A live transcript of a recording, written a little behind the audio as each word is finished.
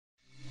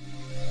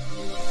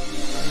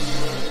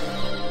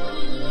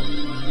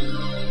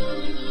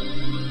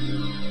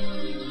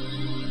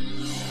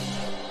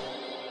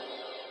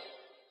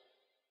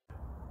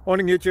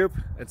Morning YouTube,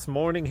 it's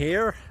morning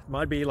here. It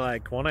might be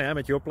like 1 a.m.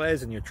 at your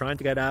place and you're trying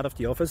to get out of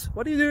the office.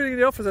 What are you doing in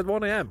the office at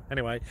 1 a.m?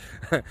 Anyway,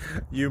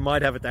 you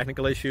might have a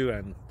technical issue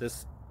and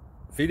this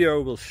video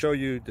will show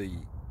you the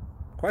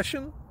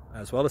question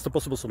as well as the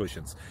possible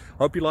solutions.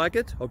 Hope you like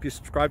it, hope you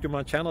subscribe to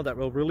my channel. That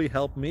will really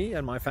help me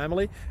and my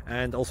family,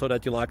 and also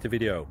that you like the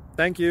video.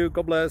 Thank you,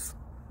 God bless.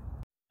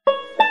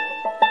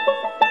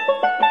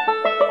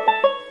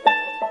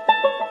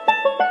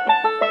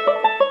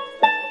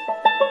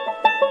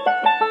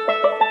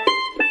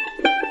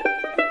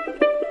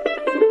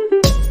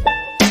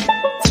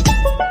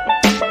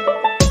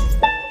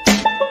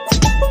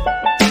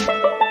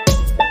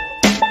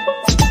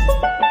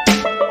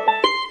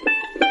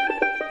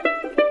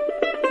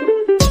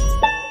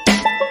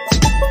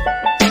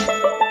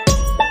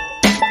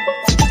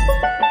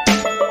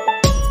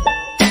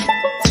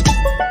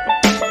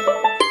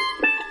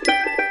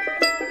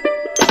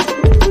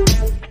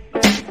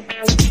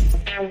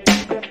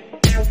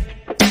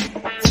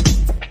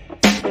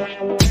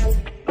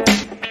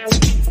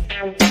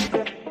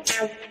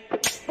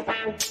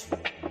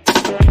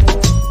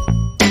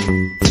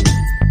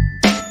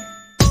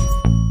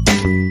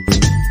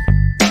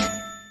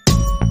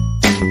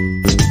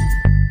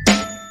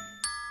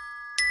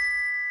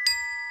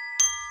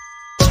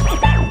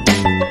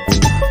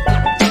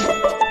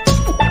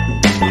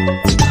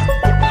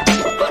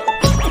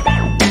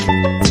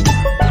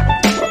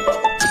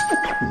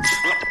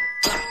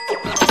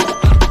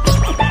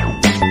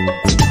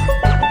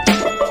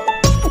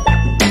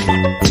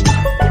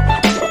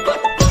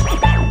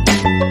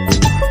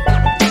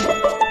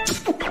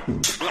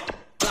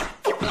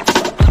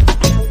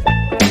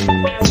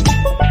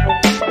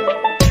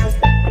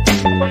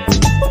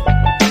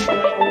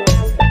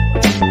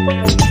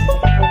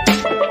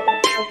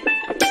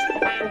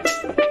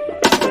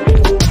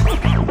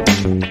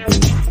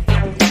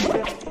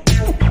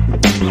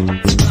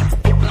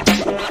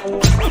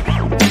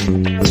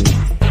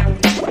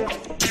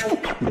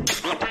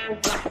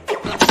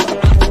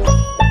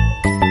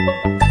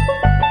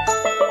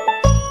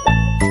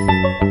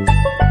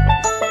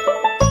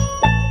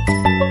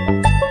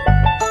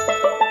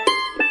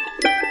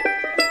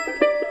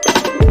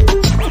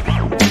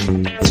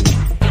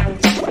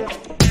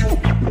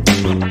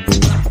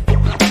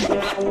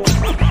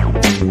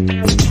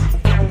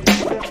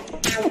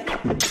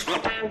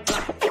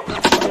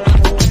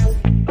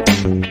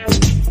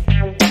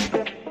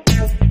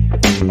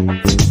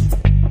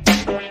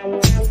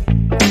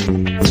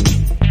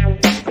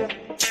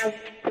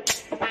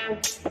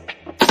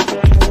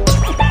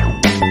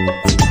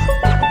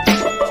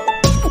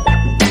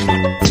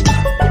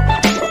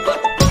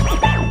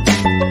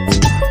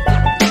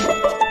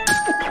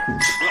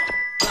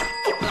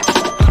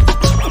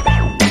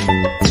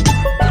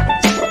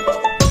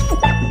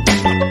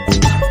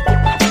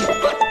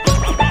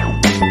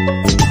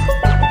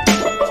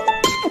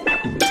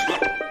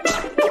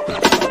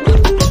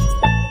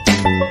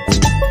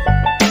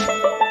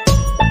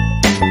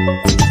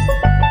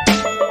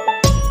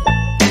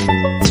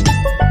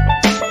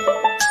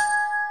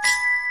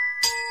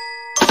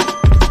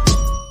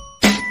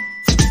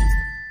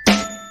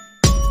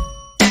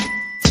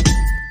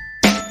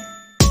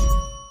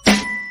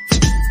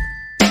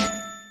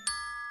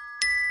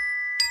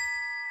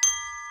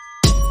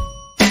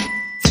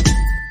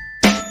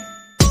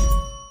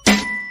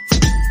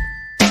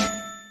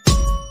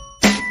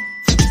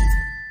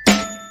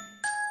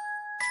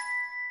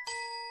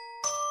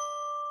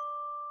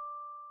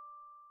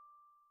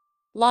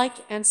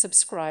 Like and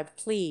subscribe,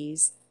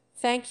 please.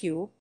 Thank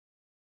you.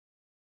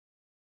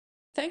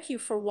 Thank you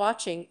for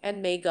watching,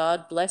 and may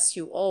God bless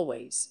you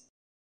always.